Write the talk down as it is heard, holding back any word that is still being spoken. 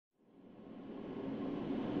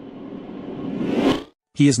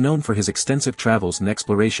He is known for his extensive travels and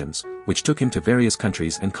explorations, which took him to various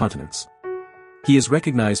countries and continents. He is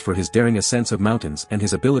recognized for his daring ascents of mountains and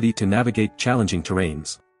his ability to navigate challenging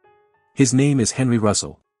terrains. His name is Henry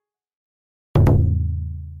Russell.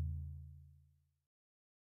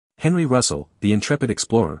 Henry Russell, the intrepid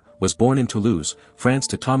explorer, was born in Toulouse, France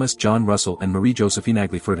to Thomas John Russell and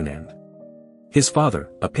Marie-Josephine-Aglaë-Ferdinande. His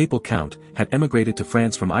father, a Papal Count, had emigrated to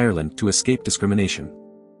France from Ireland to escape discrimination.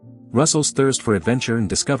 Russell's thirst for adventure and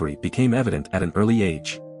discovery became evident at an early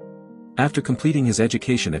age. After completing his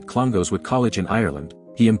education at Clongowes Wood College in Ireland,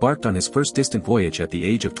 he embarked on his first distant voyage at the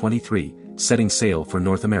age of 23, setting sail for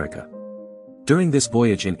North America. During this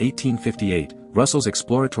voyage in 1858, Russell's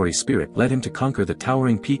exploratory spirit led him to conquer the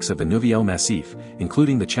towering peaks of the Néouvielle massif,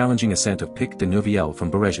 including the challenging ascent of Pic de Néouvielle from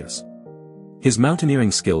Barèges. His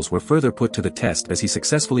mountaineering skills were further put to the test as he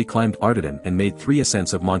successfully climbed Ardiden and made 3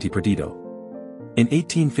 ascents of Monte Perdido. In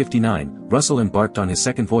 1859, Russell embarked on his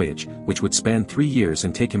second voyage, which would span 3 years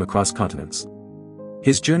and take him across continents.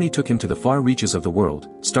 His journey took him to the far reaches of the world,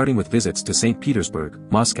 starting with visits to Saint Petersburg,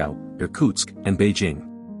 Moscow, Irkutsk, and Beijing.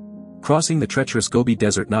 Crossing the treacherous Gobi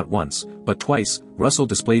Desert not once, but twice, Russell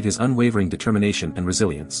displayed his unwavering determination and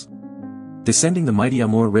resilience. Descending the mighty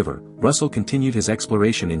Amur River, Russell continued his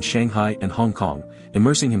exploration in Shanghai and Hong Kong,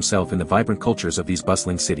 immersing himself in the vibrant cultures of these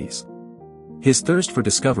bustling cities. His thirst for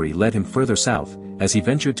discovery led him further south, as he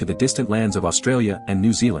ventured to the distant lands of Australia and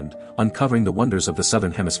New Zealand, uncovering the wonders of the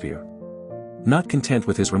Southern Hemisphere. Not content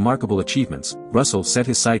with his remarkable achievements, Russell set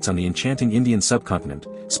his sights on the enchanting Indian subcontinent,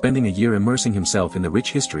 spending a year immersing himself in the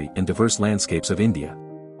rich history and diverse landscapes of India.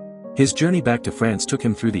 His journey back to France took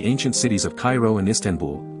him through the ancient cities of Cairo and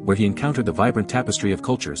Istanbul, where he encountered the vibrant tapestry of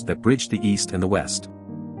cultures that bridged the East and the West.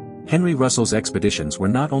 Henry Russell's expeditions were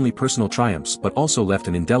not only personal triumphs but also left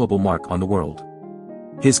an indelible mark on the world.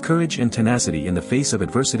 His courage and tenacity in the face of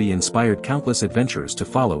adversity inspired countless adventurers to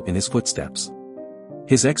follow in his footsteps.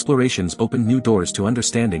 His explorations opened new doors to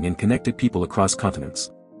understanding and connected people across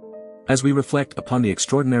continents. As we reflect upon the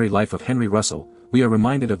extraordinary life of Henry Russell, we are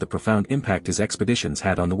reminded of the profound impact his expeditions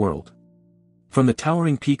had on the world. From the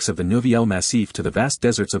towering peaks of the Néouvielle massif to the vast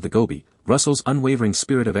deserts of the Gobi, Russell's unwavering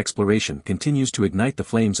spirit of exploration continues to ignite the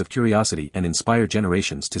flames of curiosity and inspire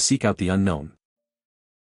generations to seek out the unknown.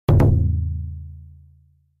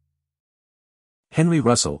 Henry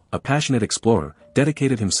Russell, a passionate explorer,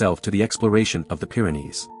 dedicated himself to the exploration of the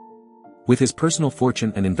Pyrenees. With his personal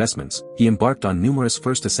fortune and investments, he embarked on numerous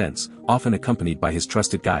first ascents, often accompanied by his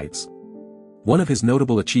trusted guides. One of his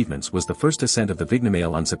notable achievements was the first ascent of the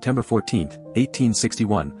Vignemale on September 14,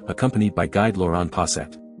 1861, accompanied by guide Laurent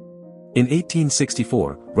Posset. In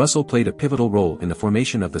 1864, Russell played a pivotal role in the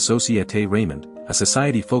formation of the Société Raymond, a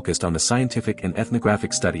society focused on the scientific and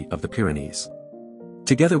ethnographic study of the Pyrenees.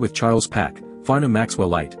 Together with Charles Pack, Farnham Maxwell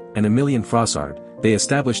Light, and Emilien Froissart, they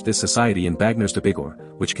established this society in Bagnères de Bigorre,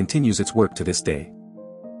 which continues its work to this day.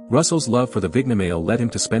 Russell's love for the Vignemale led him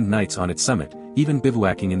to spend nights on its summit, even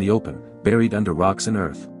bivouacking in the open, buried under rocks and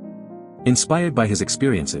earth. Inspired by his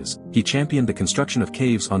experiences, he championed the construction of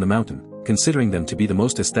caves on the mountain, considering them to be the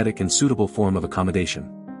most aesthetic and suitable form of accommodation.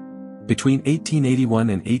 Between 1881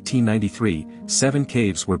 and 1893, 7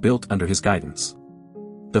 caves were built under his guidance.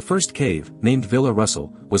 The first cave, named Villa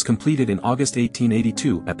Russell, was completed in August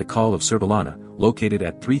 1882 at the Col of Cerbellana, located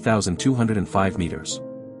at 3,205 meters.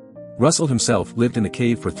 Russell himself lived in the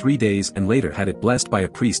cave for 3 days and later had it blessed by a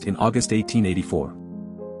priest in August 1884.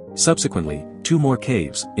 Subsequently, 2 more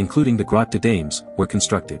caves, including the Grotte de Dames, were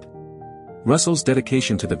constructed. Russell's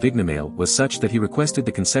dedication to the Vignemale was such that he requested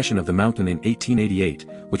the concession of the mountain in 1888,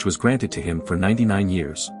 which was granted to him for 99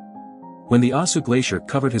 years. When the Ossau Glacier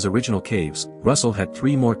covered his original caves, Russell had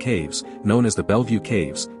 3 more caves, known as the Bellevue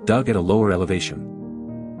Caves, dug at a lower elevation.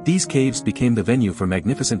 These caves became the venue for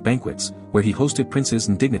magnificent banquets, where he hosted princes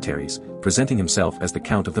and dignitaries, presenting himself as the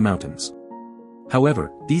Count of the Mountains.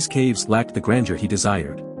 However, these caves lacked the grandeur he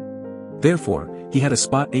desired. Therefore, he had a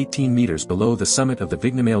spot 18 meters below the summit of the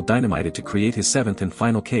Vignemale dynamited to create his 7th and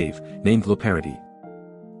final cave, named Le Paradis.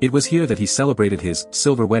 It was here that he celebrated his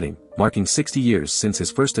silver wedding, marking 60 years since his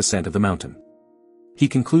first ascent of the mountain. He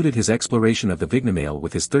concluded his exploration of the Vignemale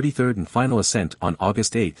with his 33rd and final ascent on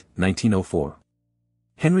August 8, 1904.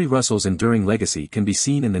 Henry Russell's enduring legacy can be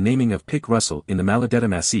seen in the naming of Pic Russell in the Maladetta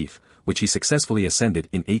Massif, which he successfully ascended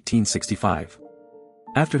in 1865.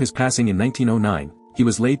 After his passing in 1909, he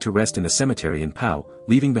was laid to rest in a cemetery in Pau,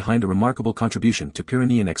 leaving behind a remarkable contribution to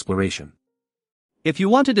Pyrenean exploration. If you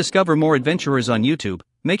want to discover more adventurers on YouTube,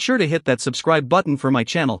 make sure to hit that subscribe button for my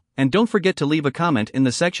channel, and don't forget to leave a comment in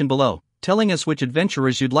the section below, telling us which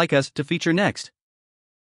adventurers you'd like us to feature next.